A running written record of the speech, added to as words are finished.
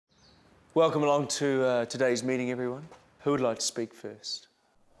Welcome along to today's meeting, everyone. Who would like to speak first?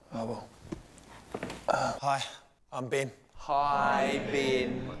 I will. Hi, I'm Ben. Hi,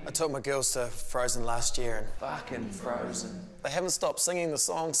 Ben. I took my girls to Frozen last year and Fucking Frozen. they haven't stopped singing the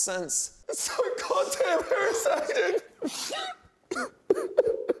song since. It's so goddamn irritating. I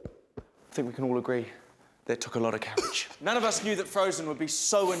think we can all agree that took a lot of courage. None of us knew that Frozen would be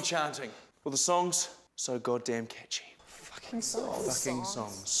so enchanting. Well, the songs, so goddamn catchy. Fucking songs. Fucking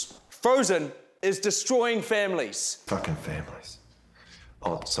songs. Frozen is destroying families. Fucking families.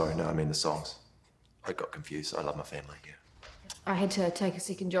 Oh, sorry, no, I mean the songs. I got confused. I love my family, yeah. I had to take a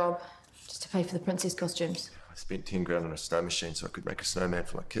second job just to pay for the princess costumes. I spent 10 grand on a snow machine so I could make a snowman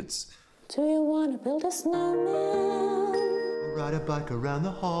for my kids. Do you want to build a snowman? Ride a bike around the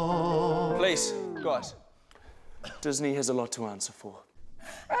hall. Please, guys. Disney has a lot to answer for.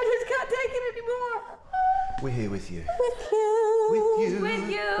 I just can't take it anymore. We're here with you. With you. With you. With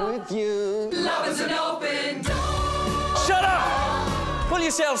you. With you. Love is an open door. Shut up! Pull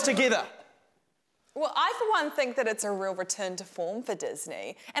yourselves together. Well, I, for one, think that it's a real return to form for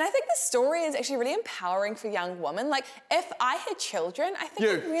Disney. And I think the story is actually really empowering for young women. Like, if I had children, I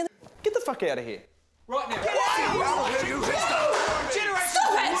think I'd really... Get the fuck out of here. Right now. Get out of here!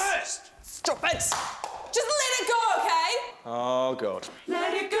 Stop it! Stop it! Just let it go, okay? Oh, God.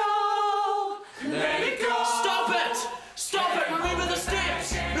 Let it go. Let it go! Stop it! Stop it! Remember the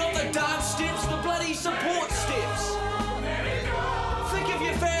steps! Not the dance steps, the bloody support steps! Think of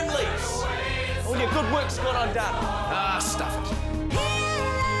your families! All your good work's gone undone. Ah, stuff it.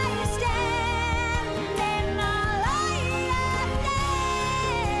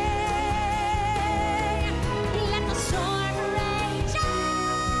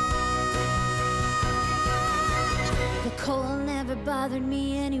 The cold never bothered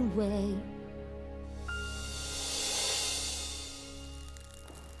me anyway.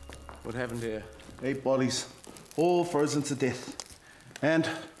 What happened here? 8 bodies, all frozen to death. And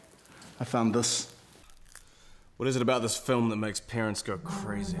I found this. What is it about this film that makes parents go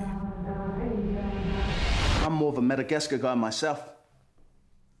crazy? I'm more of a Madagascar guy myself.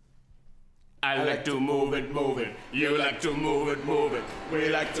 I like to move it, move it. You like to move it, move it. We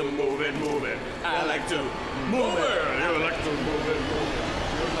like to move it, move it. I like to move it. You like